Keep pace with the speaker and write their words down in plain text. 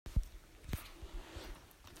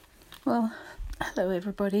Well, hello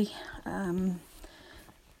everybody. I'm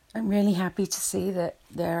really happy to see that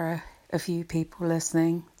there are a few people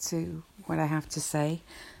listening to what I have to say.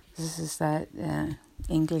 This is that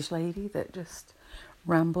English lady that just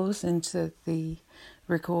rambles into the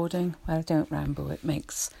recording. Well, I don't ramble. It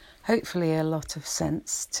makes hopefully a lot of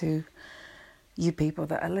sense to you people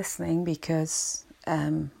that are listening, because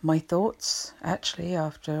my thoughts, actually,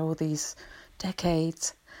 after all these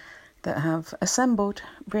decades that have assembled,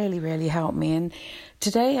 really help me. And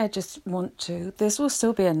today I just want to, this will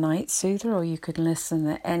still be a night soother, or you could listen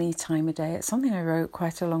at any time of day. It's something I wrote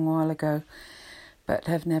quite a long while ago, but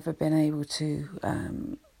have never been able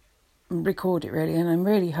to record it really. And I'm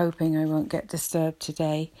really hoping I won't get disturbed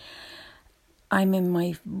today. I'm in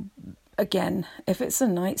my, again, if it's a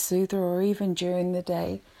night soother or even during the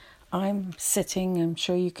day, I'm sitting, I'm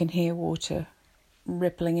sure you can hear water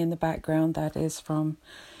rippling in the background. That is from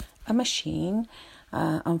a machine.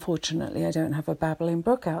 Unfortunately, I don't have a babbling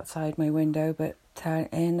brook outside my window, but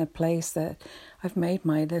in a place that I've made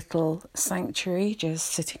my little sanctuary, just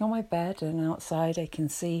sitting on my bed, and outside I can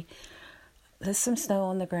see there's some snow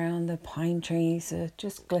on the ground. The pine trees are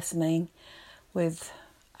just glistening with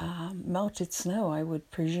melted snow, I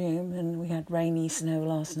would presume, and we had rainy snow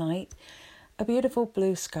last night. A beautiful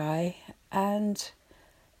blue sky, and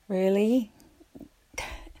really,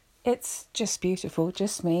 it's just beautiful,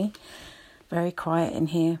 just me, very quiet in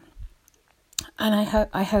here. And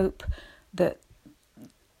I hope that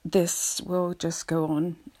this will just go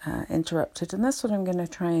on interrupted, and that's what I'm going to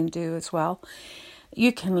try and do as well.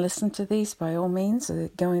 You can listen to these by all means,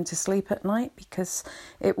 going to sleep at night, because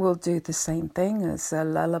it will do the same thing as a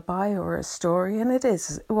lullaby or a story, and it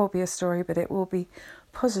will be a story, but it will be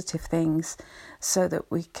positive things, so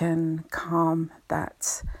that we can calm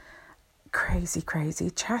that crazy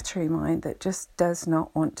chattery mind that just does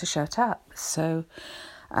not want to shut up. So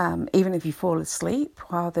even if you fall asleep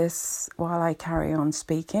while I carry on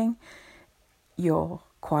speaking, your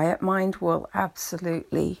quiet mind will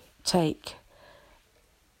absolutely take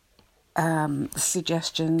the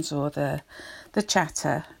suggestions or the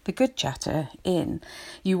chatter, the good chatter in.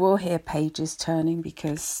 You will hear pages turning,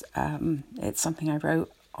 because it's something I wrote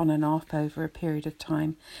on and off over a period of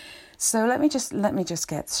time. So let me just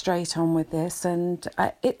get straight on with this, and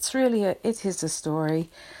it is a story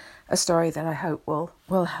that I hope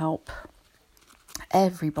will help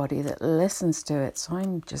everybody that listens to it. So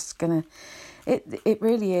I'm just gonna. It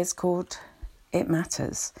really is called It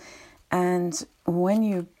Matters, and when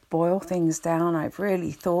you boil things down, I've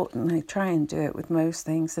really thought, and I try and do it with most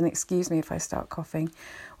things. And excuse me if I start coughing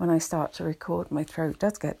when I start to record. My throat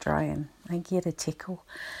does get dry, and I get a tickle.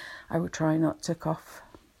 I will try not to cough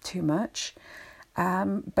too much,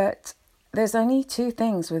 but there's only two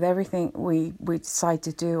things with everything we decide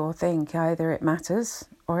to do or think. Either it matters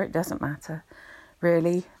or it doesn't matter.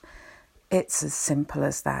 Really, it's as simple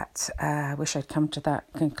as that. I wish I'd come to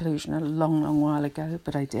that conclusion a long while ago,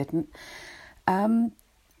 but I didn't.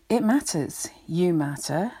 It matters. You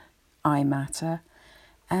matter, I matter,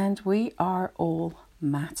 and we are all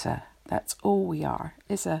matter. That's all we are,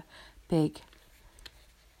 is a big,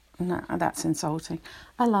 no, that's insulting,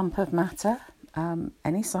 a lump of matter.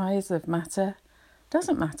 Any size of matter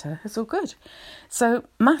doesn't matter. It's all good. So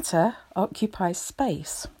matter occupies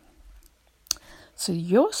space. So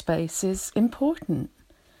your space is important.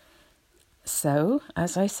 So,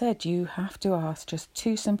 as I said, you have to ask just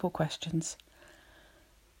two simple questions.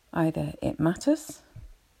 Either it matters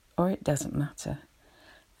or it doesn't matter.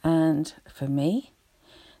 And for me,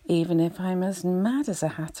 even if I'm as mad as a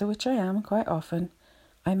hatter, which I am quite often,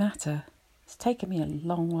 I matter. It's taken me a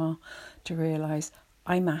long while to realise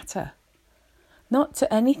I matter. Not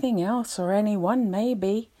to anything else or anyone,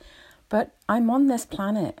 maybe, but I'm on this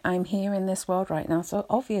planet. I'm here in this world right now, so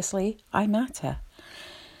obviously I matter.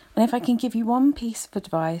 And if I can give you one piece of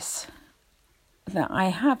advice that I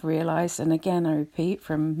have realised, and again I repeat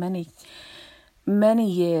from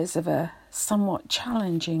many years of a somewhat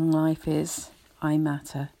challenging life, is I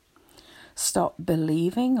matter. Stop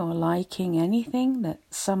believing or liking anything that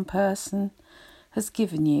some person has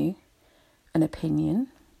given you an opinion,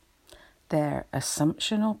 their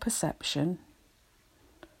assumption or perception.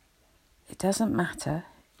 It doesn't matter.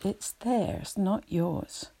 It's theirs, not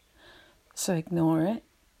yours. So ignore it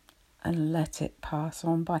and let it pass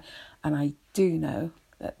on by. And I do know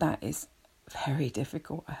that is very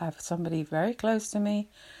difficult. I have somebody very close to me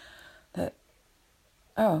that,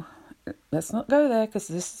 let's not go there, because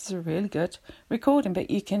this is a really good recording, but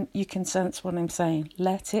you can sense what I'm saying.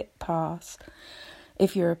 Let it pass.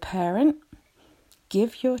 If you're a parent,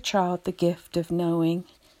 give your child the gift of knowing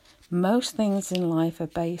Most things in life are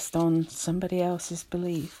based on somebody else's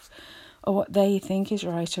belief or what they think is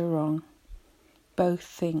right or wrong. Both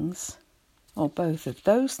things, or both of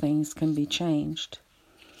those things, can be changed.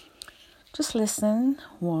 Just listen,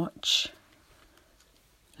 watch,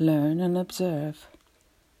 learn and observe.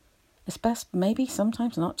 It's best maybe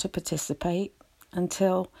sometimes not to participate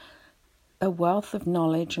until a wealth of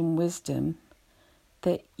knowledge and wisdom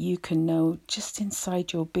that you can know just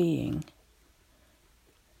inside your being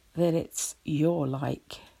that it's your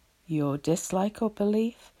like, your dislike or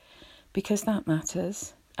belief, because that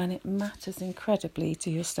matters, and it matters incredibly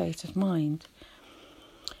to your state of mind.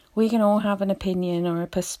 We can all have an opinion or a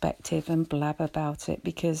perspective and blab about it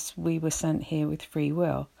because we were sent here with free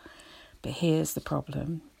will. But here's the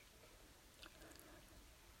problem.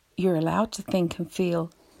 You're allowed to think and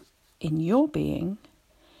feel in your being,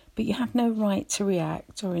 but you have no right to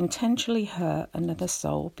react or intentionally hurt another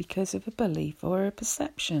soul because of a belief or a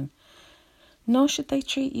perception. Nor should they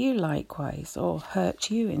treat you likewise or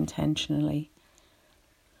hurt you intentionally.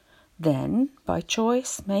 Then, by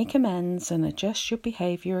choice, make amends and adjust your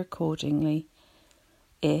behaviour accordingly.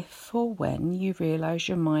 If or when you realise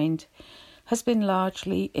your mind has been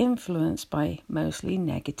largely influenced by mostly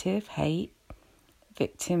negative, hate,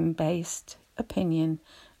 victim-based opinion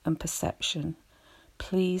and perception,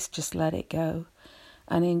 please just let it go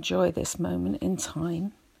and enjoy this moment in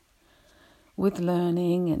time with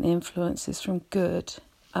learning and influences from good,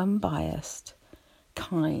 unbiased,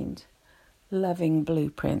 kind, loving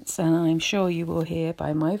blueprints. And I'm sure you will hear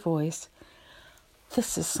by my voice,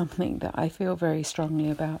 this is something that I feel very strongly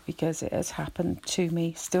about because it has happened to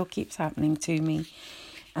me, still keeps happening to me,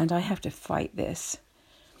 and I have to fight this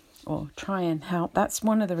or try and help. That's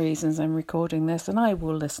one of the reasons I'm recording this, and I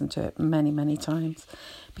will listen to it many, many times,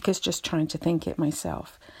 because just trying to think it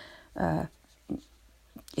myself,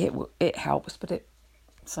 it helps, but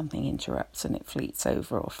something interrupts and it fleets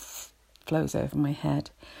over or flows over my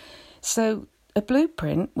head. So a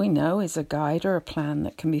blueprint, we know, is a guide or a plan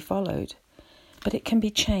that can be followed, but it can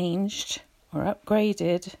be changed or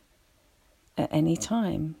upgraded at any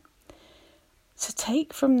time. So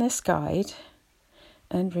take from this guide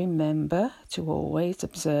and remember to always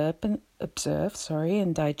observe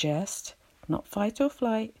and digest, not fight or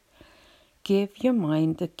flight. Give your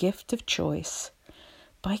mind the gift of choice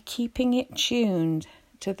by keeping it tuned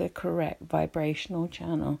to the correct vibrational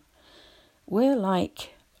channel. We're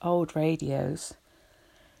like old radios.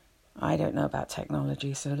 I don't know about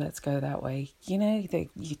technology, so let's go that way. You know,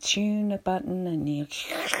 you tune a button and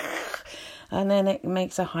then it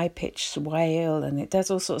makes a high-pitched wail and it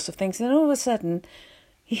does all sorts of things. And all of a sudden,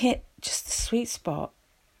 you hit just the sweet spot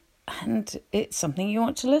and it's something you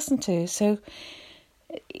want to listen to. So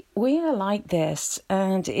we are like this.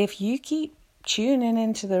 And if you keep tuning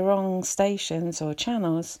into the wrong stations or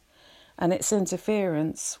channels and it's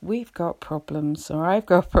interference, we've got problems, or I've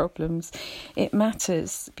got problems. It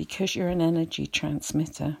matters because you're an energy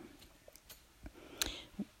transmitter.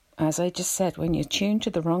 As I just said, when you're tuned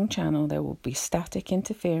to the wrong channel, there will be static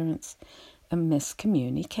interference and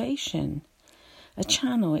miscommunication. A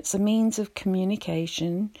channel, it's a means of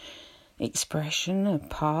communication, expression, a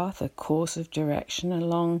path, a course of direction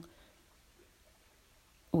along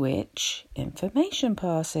which information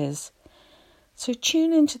passes. So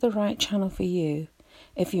tune into the right channel for you.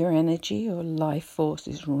 If your energy or life force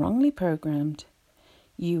is wrongly programmed,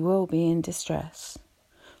 you will be in distress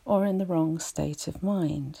or in the wrong state of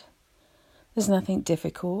mind. There's nothing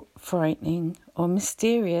difficult, frightening, or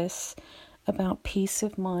mysterious about peace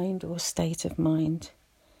of mind or state of mind.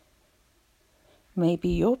 Maybe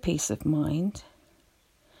your peace of mind.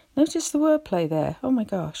 Notice the wordplay there. Oh my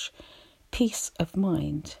gosh. Peace of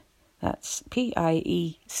mind. That's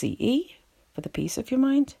P-I-E-C-E for the peace of your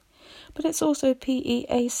mind. But it's also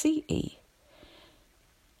P-E-A-C-E.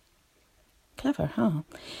 Clever, huh?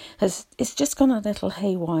 It's just gone a little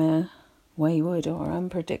haywire, wayward, or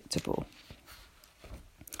unpredictable.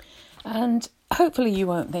 And hopefully you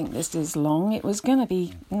won't think this is long. It was going to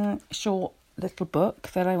be a short little book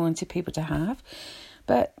that I wanted people to have.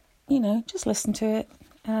 But, just listen to it.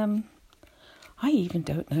 I even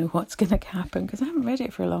don't know what's going to happen because I haven't read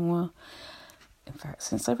it for a long while. In fact,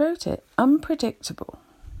 since I wrote it. Unpredictable.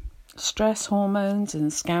 Stress hormones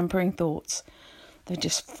and scampering thoughts. They're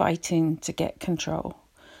just fighting to get control.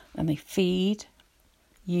 And they feed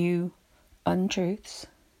you untruths,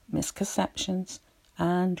 misconceptions,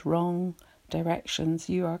 and wrong directions.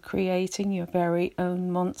 You are creating your very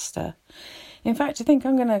own monster. In fact, I think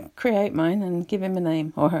I'm going to create mine and give him a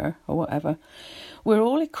name, or her, or whatever. We're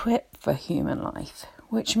all equipped for human life,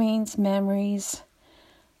 which means memories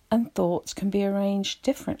and thoughts can be arranged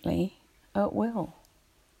differently at will.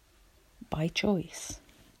 by choice.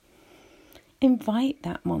 Invite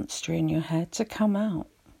that monster in your head to come out.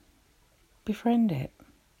 Befriend it.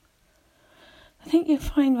 I think you'll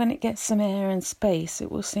find when it gets some air and space,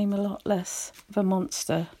 it will seem a lot less of a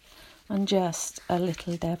monster and just a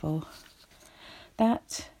little devil.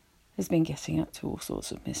 That has been getting up to all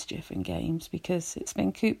sorts of mischief and games because it's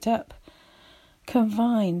been cooped up,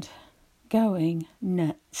 confined, going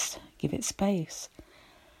nuts. Give it space.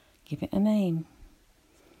 Give it a name.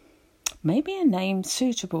 Maybe a name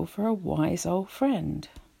suitable for a wise old friend.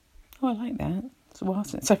 Oh, I like that. It's a while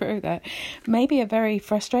since I wrote that. Maybe a very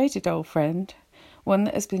frustrated old friend, one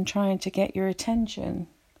that has been trying to get your attention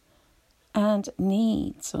and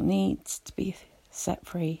needs to be set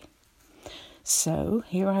free. So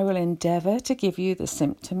here I will endeavour to give you the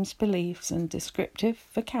symptoms, beliefs and descriptive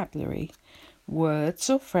vocabulary, words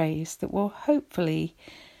or phrase that will hopefully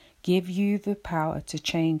give you the power to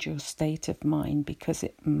change your state of mind because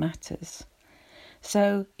it matters.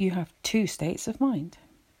 So you have two states of mind,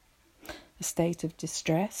 the state of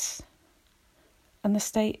distress and the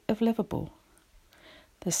state of livable.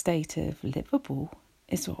 The state of livable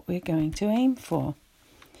is what we're going to aim for.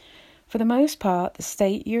 For the most part, the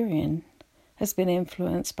state you're in has been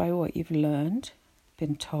influenced by what you've learned,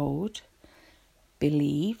 been told,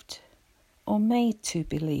 believed, or made to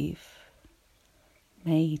believe.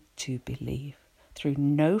 Made to believe through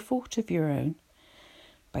no fault of your own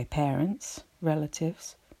by parents,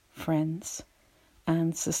 relatives, friends,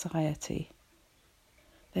 and society.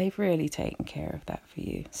 They've really taken care of that for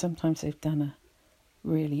you. Sometimes they've done a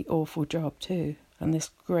really awful job too, and this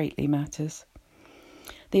greatly matters.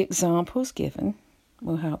 The examples given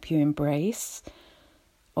will help you embrace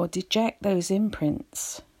or deject those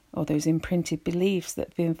imprints or those imprinted beliefs that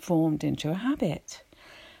have been formed into a habit.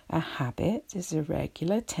 A habit is a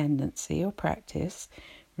regular tendency or practice,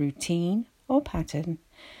 routine or pattern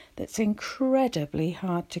that's incredibly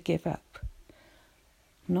hard to give up.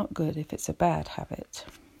 Not good if it's a bad habit.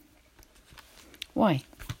 Why?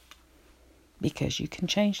 Because you can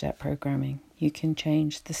change that programming. You can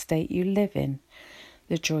change the state you live in.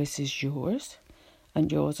 The choice is yours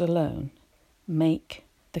and yours alone. Make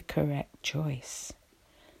the correct choice.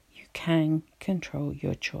 You can control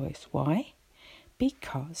your choice. Why?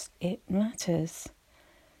 Because it matters.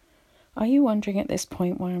 Are you wondering at this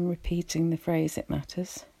point why I'm repeating the phrase "it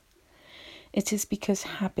matters"? It is because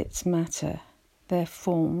habits matter. They're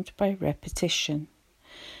formed by repetition.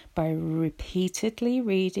 By repeatedly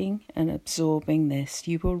reading and absorbing this,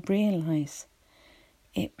 you will realise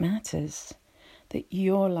it matters, that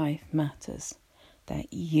your life matters,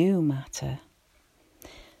 that you matter.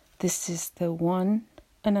 This is the one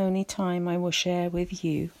and only time I will share with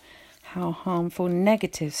you how harmful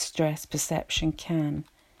negative stress perception can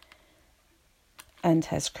and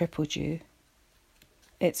has crippled you.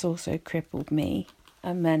 It's also crippled me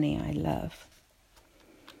and many I love.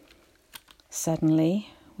 Suddenly,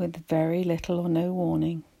 with very little or no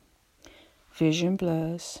warning, vision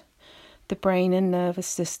blurs, the brain and nervous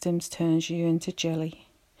systems turns you into jelly.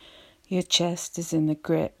 Your chest is in the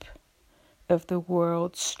grip of the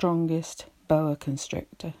world's strongest boa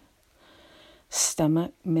constrictor.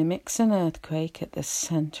 Stomach mimics an earthquake at the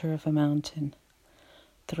centre of a mountain,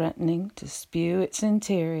 threatening to spew its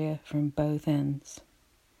interior from both ends.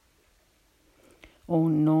 All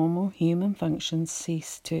normal human functions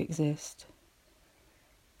cease to exist.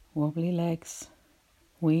 Wobbly legs,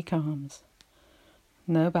 weak arms,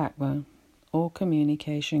 no backbone, all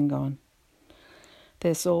communication gone.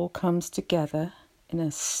 This all comes together in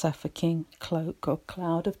a suffocating cloak or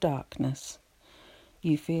cloud of darkness.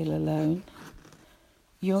 You feel alone.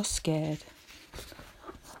 You're scared.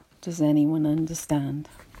 Does anyone understand?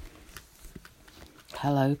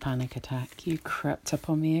 Hello, panic attack. You crept up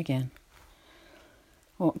on me again.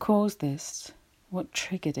 What caused this? What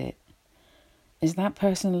triggered it? Is that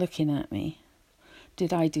person looking at me?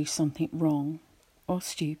 Did I do something wrong or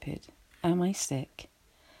stupid? Am I sick?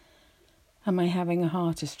 Am I having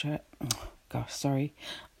a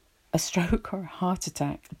a stroke or a heart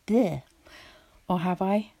attack? Blech. Or have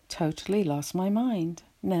I totally lost my mind?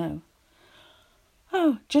 No.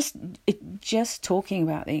 Oh, just talking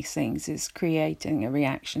about these things is creating a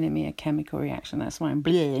reaction in me, a chemical reaction. That's why I'm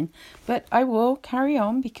blehing. But I will carry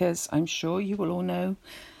on because I'm sure you will all know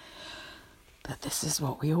that this is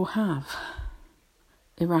what we all have.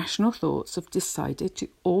 Irrational thoughts have decided to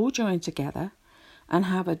all join together and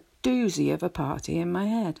have a doozy of a party in my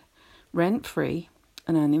head. Rent-free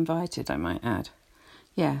and uninvited, I might add.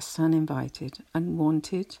 Yes, uninvited,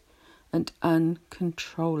 unwanted and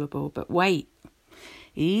uncontrollable. But wait,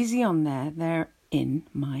 easy on there, they're in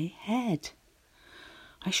my head.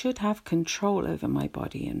 I should have control over my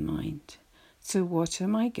body and mind. So what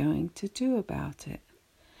am I going to do about it?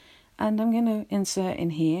 And I'm going to insert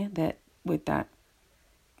in here that with that,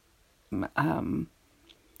 the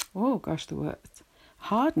words,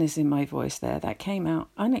 hardness in my voice there, that came out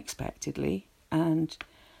unexpectedly. And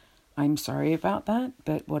I'm sorry about that,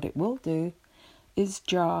 but what it will do is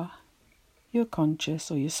jar your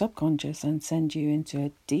conscious or your subconscious and send you into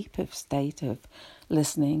a deeper state of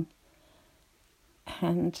listening,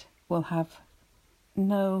 and will have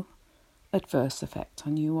no adverse effect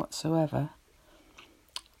on you whatsoever.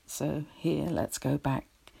 So here, let's go back.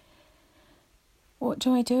 What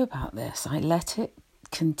do I do about this? I let it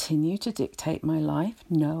continue to dictate my life?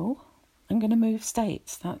 No, I'm going to move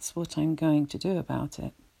states. That's what I'm going to do about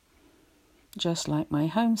it. Just like my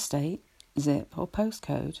home state, zip or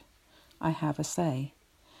postcode, I have a say.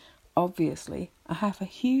 Obviously, I have a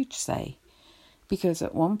huge say, because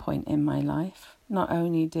at one point in my life, not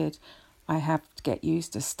only did I have to get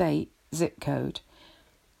used to state, zip code,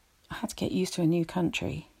 I had to get used to a new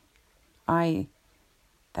country.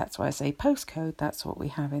 That's why I say postcode, that's what we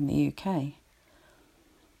have in the UK.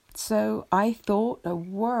 So I thought a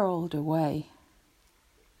world away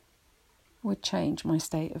would change my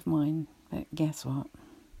state of mind, but guess what?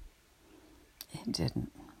 It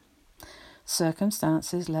didn't.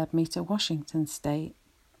 Circumstances led me to Washington State,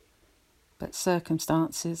 but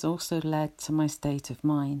circumstances also led to my state of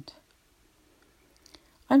mind.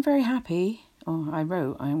 I'm very happy, I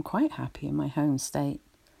am quite happy in my home state.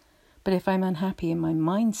 But if I'm unhappy in my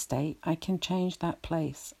mind state, I can change that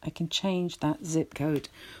place. I can change that zip code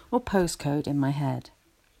or postcode in my head.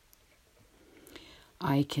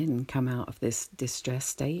 I can come out of this distress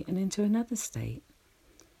state and into another state,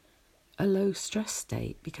 a low stress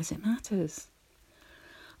state, because it matters.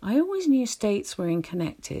 I always knew states were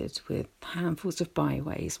interconnected with handfuls of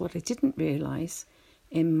byways. What I didn't realise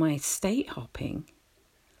in my state hopping,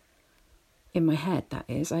 in my head that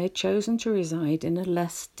is, I had chosen to reside in a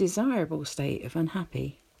less desirable state of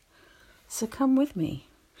unhappy. So come with me,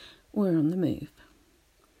 we're on the move.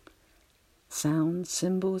 Sounds,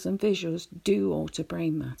 symbols and visuals do alter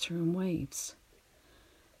brain matter and waves.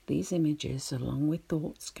 These images, along with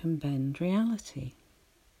thoughts, can bend reality.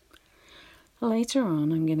 Later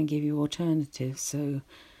on, I'm going to give you alternatives, so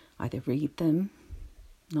either read them,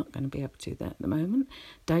 not going to be able to do that at the moment,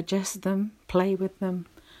 digest them, play with them,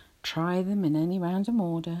 try them in any random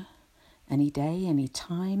order, any day, any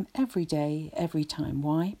time, every day, every time.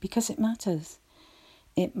 Why? Because it matters.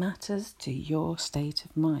 It matters to your state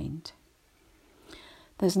of mind.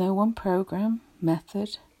 There's no one program,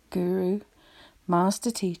 method, guru,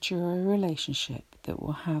 master teacher or relationship that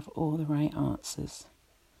will have all the right answers.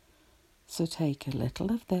 So take a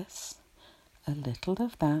little of this, a little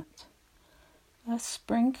of that, a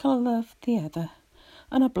sprinkle of the other,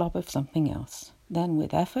 and a blob of something else. Then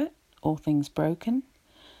with effort, all things broken,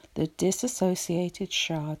 the disassociated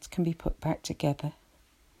shards can be put back together,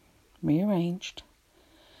 rearranged,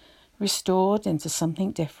 restored into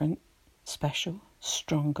something different, special,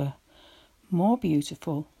 stronger, more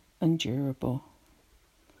beautiful and durable.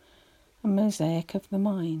 A mosaic of the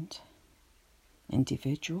mind,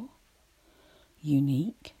 individual,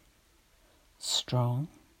 unique, strong,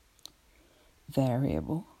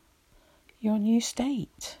 variable, your new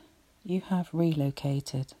state. You have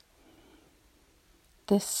relocated.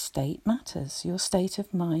 This state matters, your state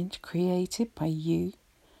of mind created by you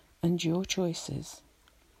and your choices.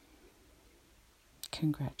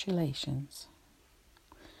 Congratulations.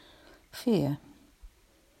 Fear.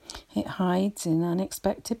 It hides in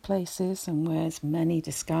unexpected places and wears many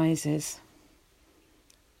disguises.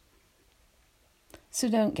 So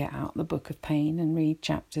don't get out the book of pain and read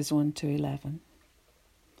chapters 1 to 11.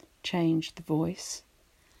 Change the voice.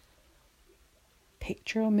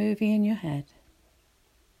 Picture a movie in your head.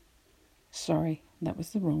 Sorry, that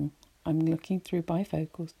was the wrong. I'm looking through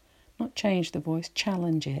bifocals. Not change the voice,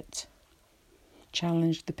 challenge it.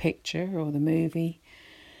 Challenge the picture or the movie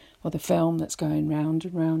or the film that's going round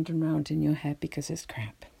and round and round in your head because it's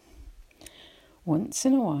crap. Once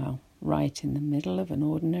in a while, right in the middle of an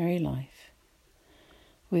ordinary life,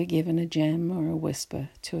 we're given a gem or a whisper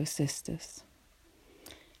to assist us.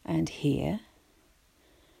 And here,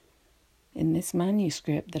 in this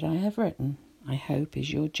manuscript that I have written, I hope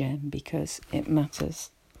is your gem because it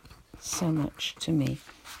matters so much to me.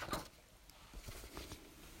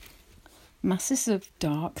 Masses of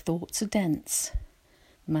dark thoughts are dense.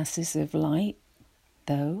 Masses of light,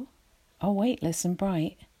 though, are weightless and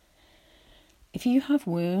bright. If you have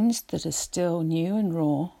wounds that are still new and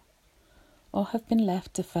raw, or have been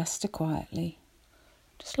left to fester quietly,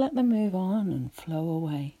 just let them move on and flow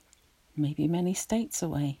away. maybe many states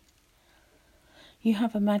away. You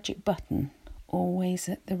have a magic button always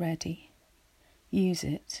at the ready. Use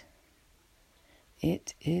it.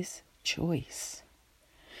 It is choice.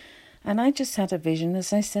 And I just had a vision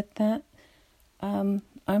as I said that.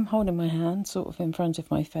 I'm holding my hand sort of in front of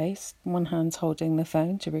my face. One hand's holding the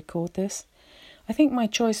phone to record this. I think my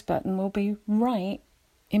choice button will be right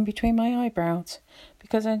in between my eyebrows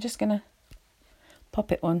because I'm just going to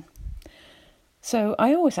pop it on. So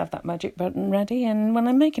I always have that magic button ready, and when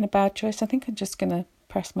I'm making a bad choice, I think I'm just going to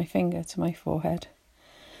press my finger to my forehead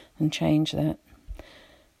and change that.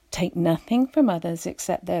 Take nothing from others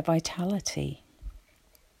except their vitality.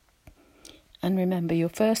 And remember, your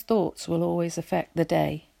first thoughts will always affect the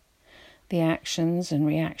day. The actions and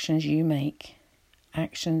reactions you make.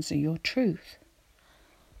 Actions are your truth.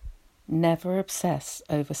 Never obsess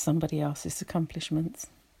over somebody else's accomplishments.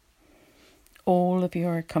 All of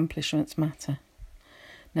your accomplishments matter,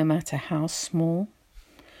 no matter how small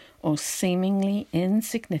or seemingly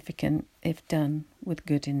insignificant if done with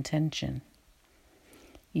good intention.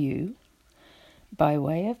 You, by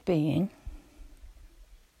way of being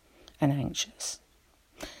an anxious,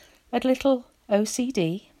 a little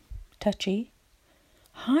OCD, touchy,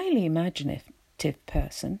 highly imaginative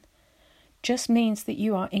person, just means that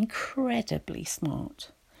you are incredibly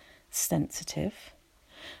smart, sensitive,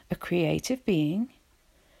 a creative being,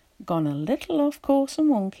 gone a little off course and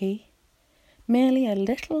wonky, merely a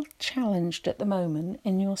little challenged at the moment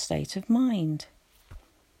in your state of mind.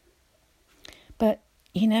 But,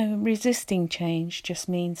 resisting change just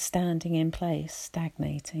means standing in place,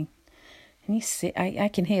 stagnating. And you see, I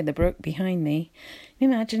can hear the brook behind me.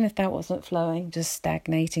 Imagine if that wasn't flowing, just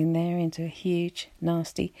stagnating there into a huge,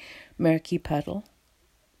 nasty, murky puddle.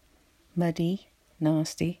 Muddy,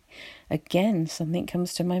 nasty. Again, something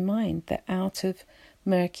comes to my mind that out of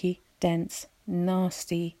murky, dense,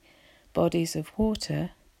 nasty bodies of water,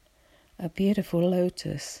 a beautiful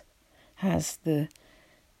lotus has the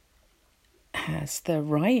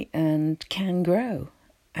right and can grow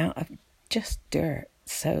out of just dirt.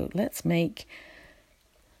 So let's make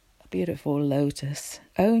a beautiful lotus.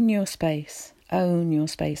 Own your space. Own your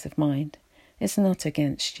space of mind. It's not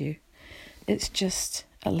against you. It's just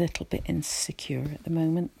a little bit insecure at the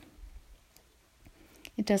moment.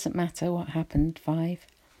 It doesn't matter what happened 5,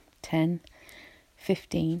 10,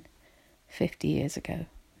 15, 50 years ago.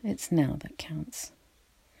 It's now that counts.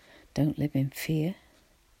 Don't live in fear.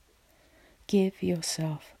 Give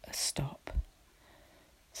yourself a stop.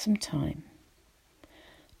 Some time.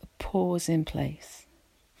 A pause in place.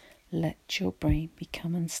 Let your brain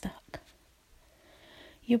become unstuck.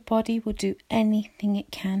 Your body will do anything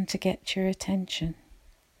it can to get your attention.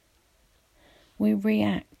 We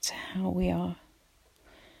react to how we are,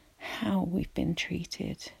 how we've been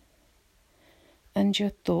treated. And your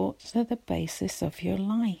thoughts are the basis of your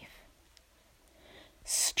life.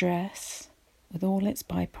 Stress, with all its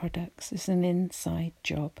byproducts, is an inside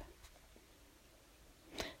job.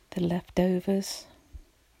 The leftovers,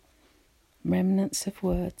 remnants of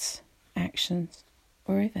words, actions,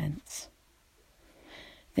 or events.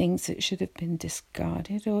 Things that should have been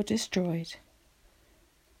discarded or destroyed,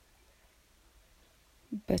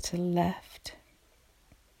 but are left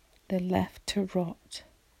to rot,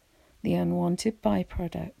 the unwanted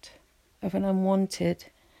byproduct of an unwanted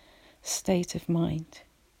state of mind.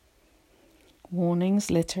 Warnings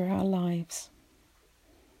litter our lives.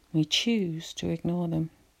 We choose to ignore them.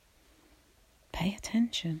 Pay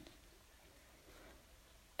attention,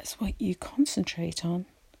 as what you concentrate on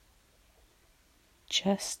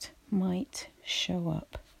just might show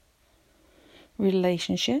up.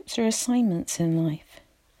 Relationships are assignments in life,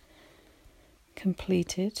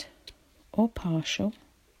 completed or partial,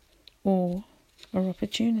 or are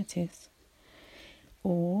opportunities,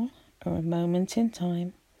 or are a moment in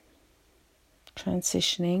time,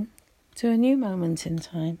 transitioning to a new moment in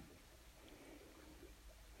time.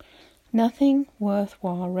 Nothing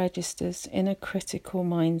worthwhile registers in a critical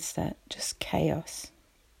mindset, just chaos.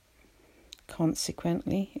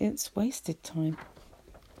 Consequently, it's wasted time.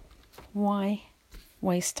 Why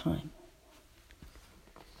waste time?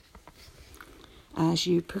 As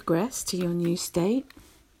you progress to your new state,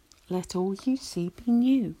 let all you see be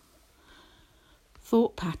new.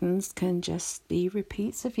 Thought patterns can just be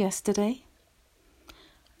repeats of yesterday.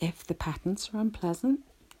 If the patterns are unpleasant,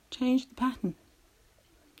 change the pattern.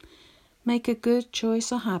 Make a good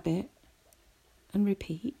choice or habit and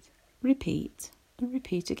repeat, and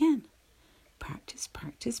repeat again. Practice,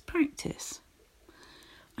 practice, practice.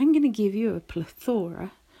 I'm going to give you a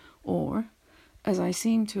plethora, or, as I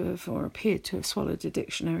seem to have or appeared to have swallowed a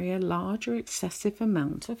dictionary, a large or excessive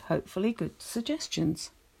amount of hopefully good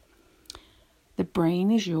suggestions. The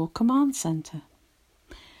brain is your command center.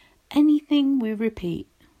 Anything we repeat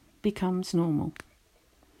becomes normal.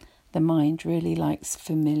 The mind really likes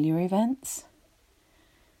familiar events,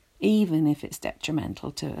 even if it's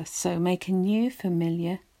detrimental to us. So make a new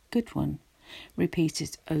familiar good one. Repeat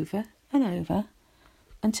it over and over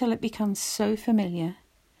until it becomes so familiar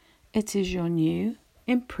it is your new,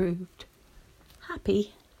 improved,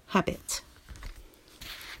 happy habit.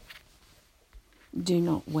 Do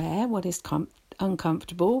not wear what is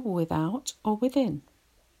uncomfortable without or within.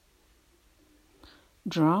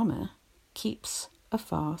 Drama keeps a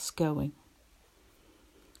farce going.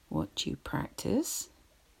 What you practice,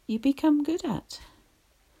 you become good at.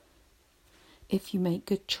 If you make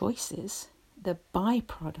good choices, the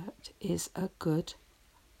byproduct is a good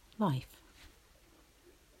life.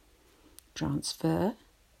 Transfer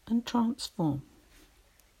and transform.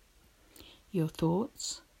 Your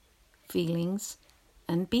thoughts, feelings,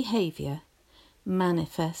 and behavior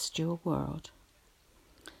manifest your world.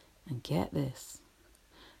 And get this,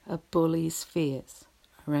 a bully's fears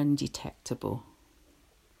are undetectable.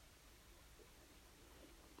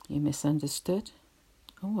 You misunderstood?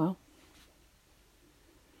 Oh well.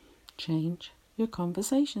 Change your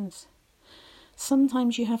conversations.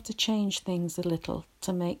 Sometimes you have to change things a little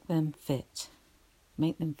to make them fit.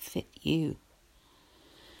 Make them fit you.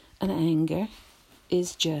 And anger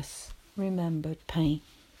is just remembered pain.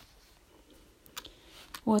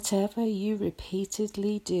 Whatever you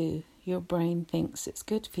repeatedly do, your brain thinks it's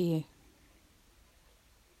good for you.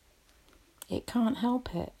 It can't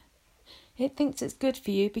help it. It thinks it's good for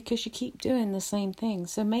you because you keep doing the same thing.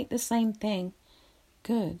 So make the same thing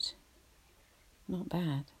good, not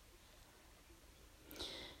bad.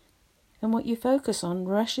 And what you focus on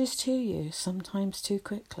rushes to you, sometimes too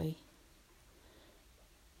quickly.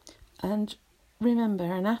 And remember,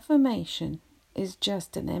 an affirmation is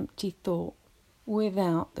just an empty thought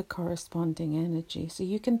without the corresponding energy. So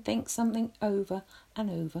you can think something over and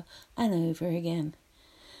over and over again.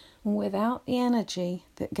 Without the energy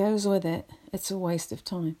that goes with it, it's a waste of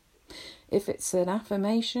time. If it's an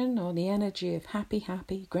affirmation or the energy of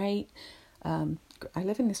happy, great, I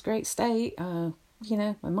live in this great state, my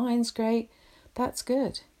mind's great, that's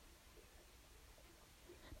good.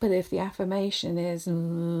 But if the affirmation is,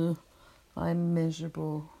 I'm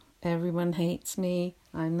miserable, everyone hates me,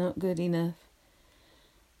 I'm not good enough,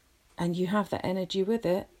 and you have that energy with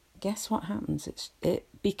it, guess what happens? It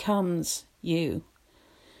becomes you.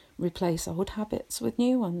 Replace old habits with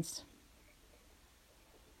new ones.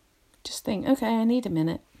 Just think, okay, I need a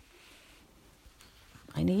minute.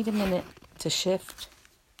 I need a minute to shift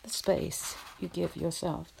the space you give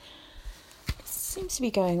yourself. It seems to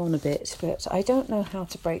be going on a bit, but I don't know how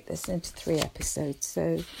to break this into 3 episodes,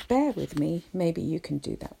 so bear with me. Maybe you can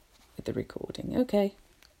do that with the recording. Okay,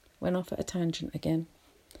 went off at a tangent again.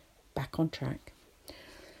 Back on track.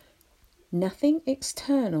 Nothing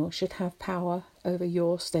external should have power over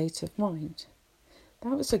your state of mind.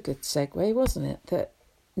 That was a good segue, wasn't it? That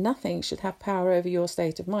nothing should have power over your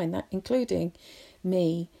state of mind, that including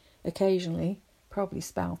me occasionally probably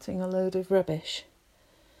spouting a load of rubbish.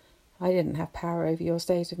 I didn't have power over your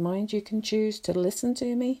state of mind. You can choose to listen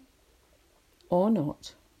to me or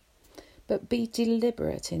not. But be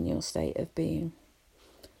deliberate in your state of being.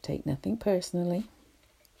 Take nothing personally.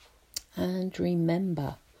 And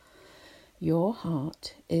remember, your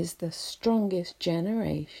heart is the strongest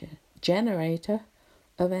generator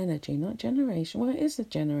of energy. Not generation. Well, it is a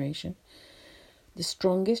generation. The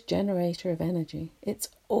strongest generator of energy. It's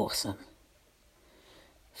awesome.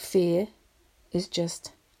 Fear is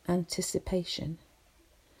just anticipation.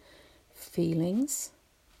 Feelings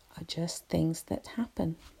are just things that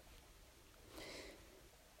happen.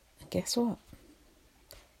 And guess what?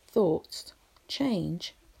 Thoughts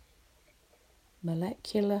change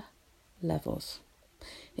molecular levels.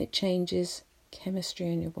 It changes chemistry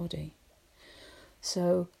in your body.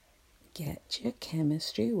 So get your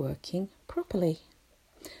chemistry working properly.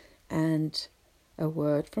 And a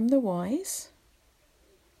word from the wise: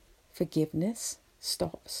 forgiveness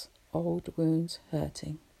stops old wounds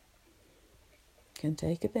hurting. Can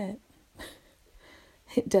take a bit.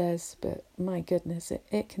 It does, but my goodness,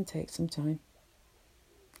 it can take some time.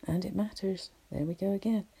 And it matters. There we go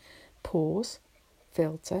again. Pause,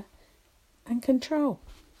 filter, and control.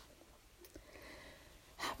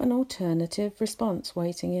 Have an alternative response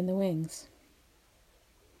waiting in the wings.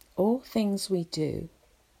 All things we do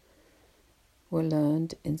were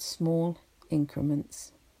learned in small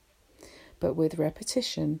increments, but with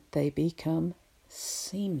repetition they become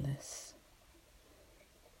seamless.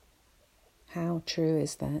 How true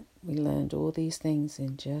is that? We learned all these things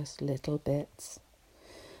in just little bits.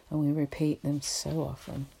 and we repeat them so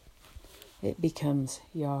often, it becomes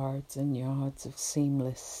yards and yards of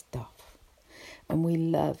seamless stuff. And we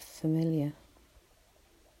love familiar.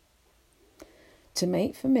 To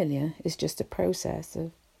make familiar is just a process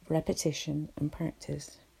of repetition and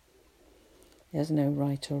practice. There's no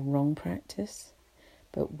right or wrong practice,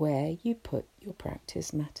 but where you put your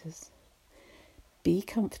practice matters. Be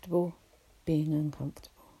comfortable being uncomfortable.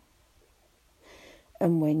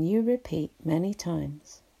 And when you repeat many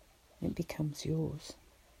times, it becomes yours.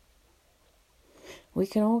 We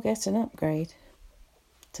can all get an upgrade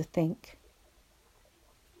to think,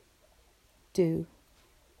 do,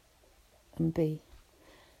 and be.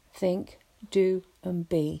 Think, do, and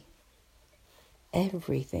be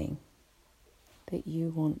everything that you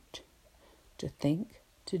want to think,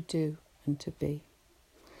 to do, and to be.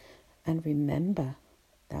 And remember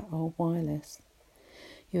that old wireless.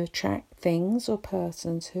 You attract things or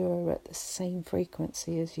persons who are at the same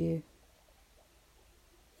frequency as you.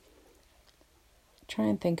 Try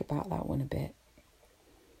and think about that one a bit.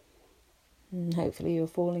 And hopefully you're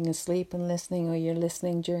falling asleep and listening, or you're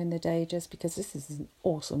listening during the day, just because this is an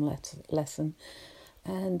awesome lesson.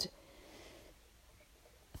 And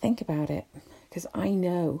think about it, because I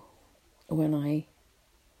know when I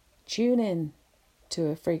tune in to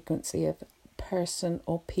a frequency of person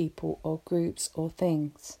or people or groups or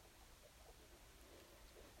things,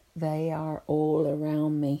 they are all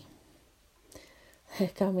around me. They're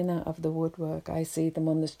coming out of the woodwork. I see them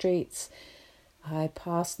on the streets. I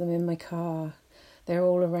pass them in my car. They're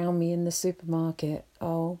all around me in the supermarket.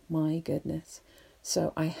 Oh my goodness.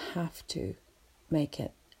 So I have to make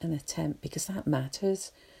it an attempt, because that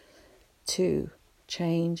matters, to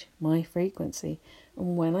change my frequency.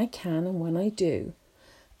 And when I can and when I do,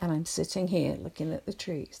 and I'm sitting here looking at the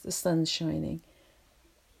trees, the sun's shining,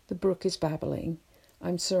 the brook is babbling,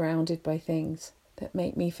 I'm surrounded by things that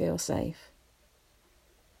make me feel safe.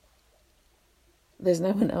 There's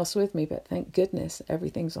no one else with me, but thank goodness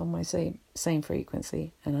everything's on my same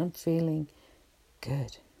frequency, and I'm feeling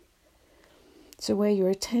good. So where your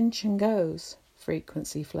attention goes,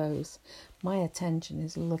 frequency flows. My attention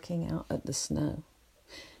is looking out at the snow.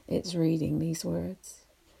 It's reading these words.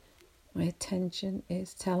 My attention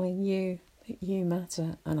is telling you that you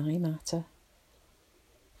matter and I matter.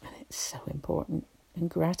 And it's so important. And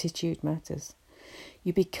gratitude matters.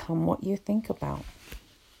 You become what you think about.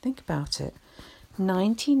 Think about it.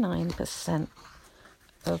 99%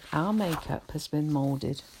 of our makeup has been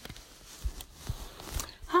moulded.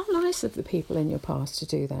 How nice of the people in your past to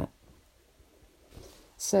do that.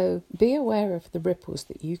 So be aware of the ripples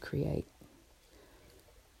that you create.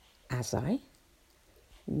 As I,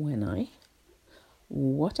 when I,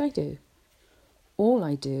 what I do, all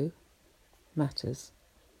I do matters.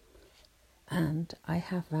 And I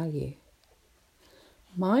have value.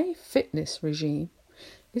 My fitness regime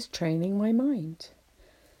is training my mind.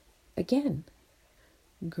 Again,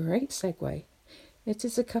 great segue. It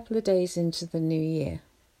is a couple of days into the new year.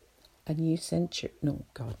 A new century. No,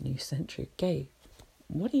 God, new century. Gay.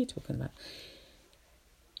 What are you talking about?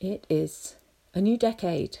 It is a new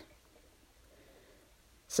decade.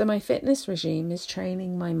 So my fitness regime is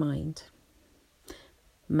training my mind.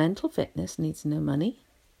 Mental fitness needs no money,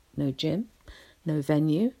 no gym, no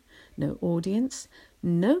venue, no audience,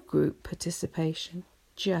 no group participation,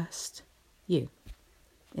 just you.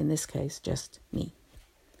 In this case, just me.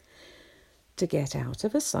 To get out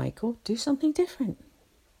of a cycle, do something different.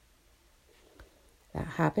 That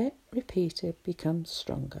habit repeated becomes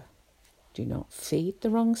stronger. Do not feed the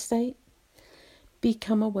wrong state.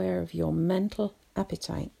 Become aware of your mental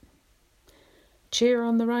appetite. Cheer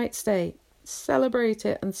on the right state. Celebrate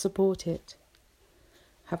it and support it.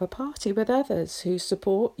 Have a party with others who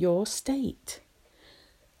support your state.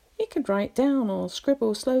 You could write down or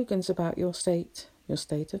scribble slogans about your state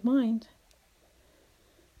of mind.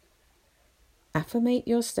 Affirmate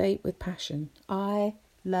your state with passion. I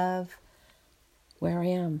love where I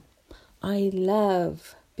am. I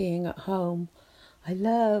love being at home. I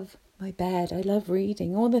love my bed. I love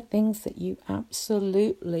reading. All the things that you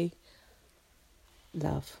absolutely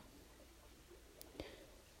love.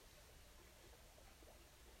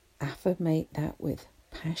 Affirmate that with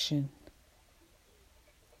passion.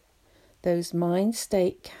 Those mind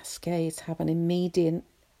state cascades have an immediate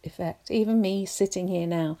effect. Even me sitting here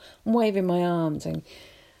now, I'm waving my arms and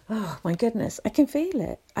oh my goodness, I can feel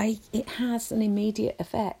it. It has an immediate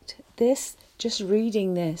effect. This, just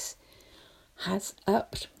reading this, has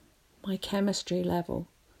upped my chemistry level,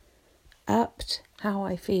 upped how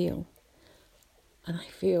I feel. And I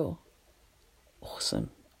feel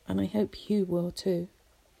awesome. And I hope you will too.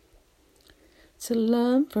 To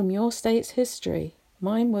learn from your state's history,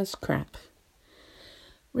 Mine was crap.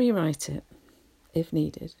 Rewrite it if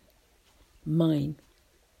needed. Mine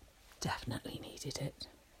definitely needed it.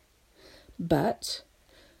 But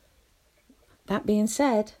that being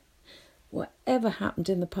said, whatever happened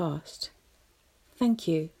in the past, thank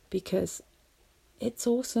you, because it's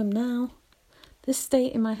awesome now. This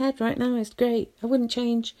state in my head right now is great. I wouldn't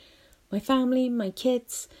change my family, my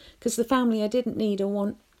kids, because the family I didn't need or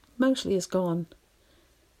want mostly is gone.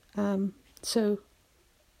 So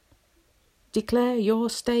declare your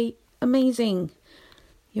state amazing.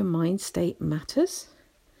 Your mind state matters.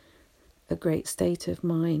 A great state of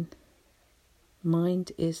mind.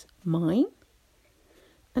 Mind is mine,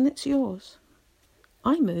 and it's yours.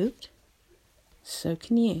 I moved, so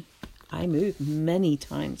can you. I moved many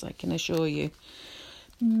times, I can assure you.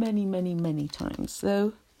 Many, many, many times.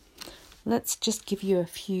 So let's just give you a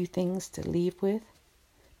few things to leave with.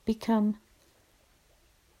 Become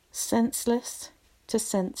senseless to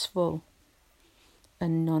senseful. A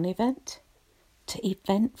non-event to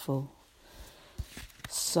eventful.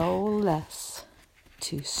 Soulless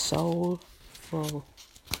to soulful.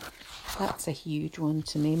 That's a huge one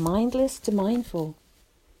to me. Mindless to mindful.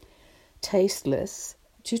 Tasteless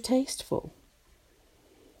to tasteful.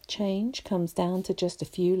 Change comes down to just a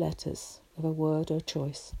few letters of a word or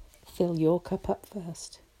choice. Fill your cup up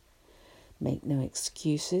first. Make no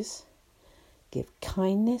excuses. Give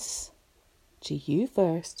kindness to you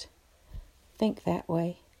first. Think that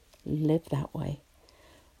way. Live that way.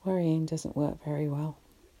 Worrying doesn't work very well.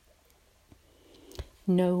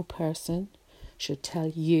 No person should tell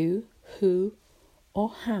you who or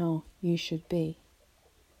how you should be.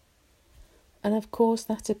 And of course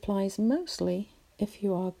that applies mostly if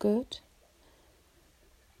you are good,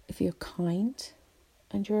 if you're kind,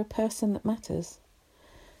 and you're a person that matters.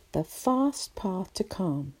 The fast path to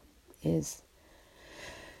calm is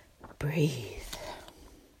breathe.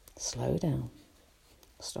 Slow down.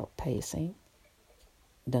 Stop pacing.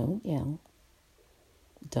 Don't yell.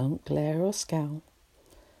 Don't glare or scowl.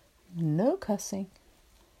 No cussing.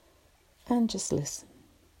 And just listen.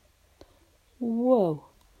 Whoa.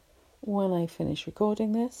 When I finish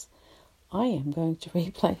recording this, I am going to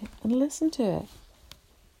replay it and listen to it.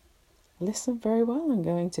 Listen very well, I'm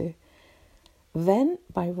going to. Then,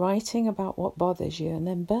 by writing about what bothers you, and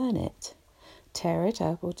then burn it. Tear it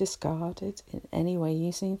up or discard it in any way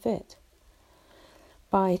you seem fit.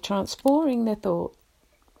 By transferring the thought,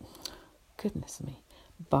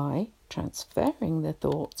 by transferring the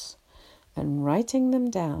thoughts and writing them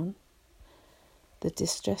down, the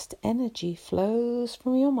distressed energy flows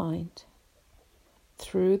from your mind,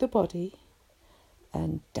 through the body,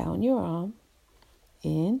 and down your arm,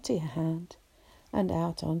 into your hand, and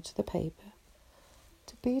out onto the paper,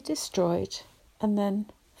 to be destroyed and then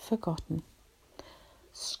forgotten.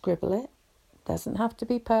 Scribble it. Doesn't have to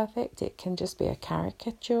be perfect. It can just be a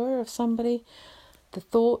caricature of somebody. The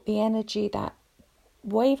thought, the energy, that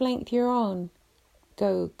wavelength you're on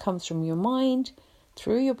comes from your mind,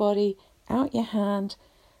 through your body, out your hand.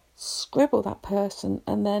 Scribble that person,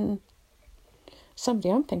 and then somebody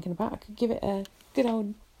I'm thinking about, I could give it a good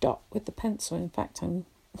old dot with the pencil. In fact, I'm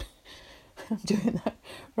doing that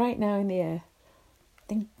right now in the air.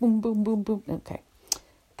 Ding, boom, boom, boom, boom. Okay.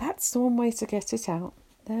 That's one way to get it out.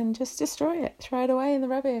 Then just destroy it. Throw it away in the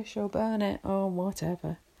rubbish or burn it or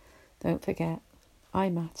whatever. Don't forget, I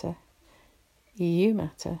matter. You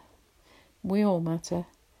matter. We all matter.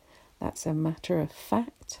 That's a matter of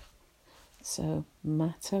fact. So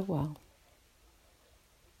matter well.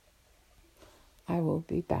 I will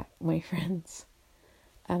be back, my friends.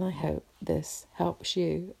 And I hope this helps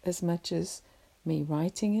you as much as me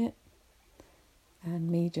writing it and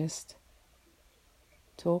me just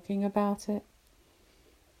talking about it.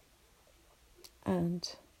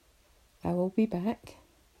 And I will be back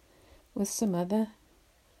with some other,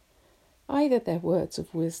 either they're words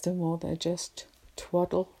of wisdom or they're just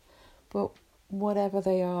twaddle, but whatever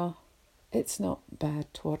they are, it's not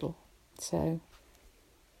bad twaddle. So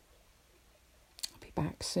I'll be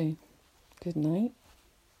back soon. Good night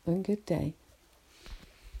and good day.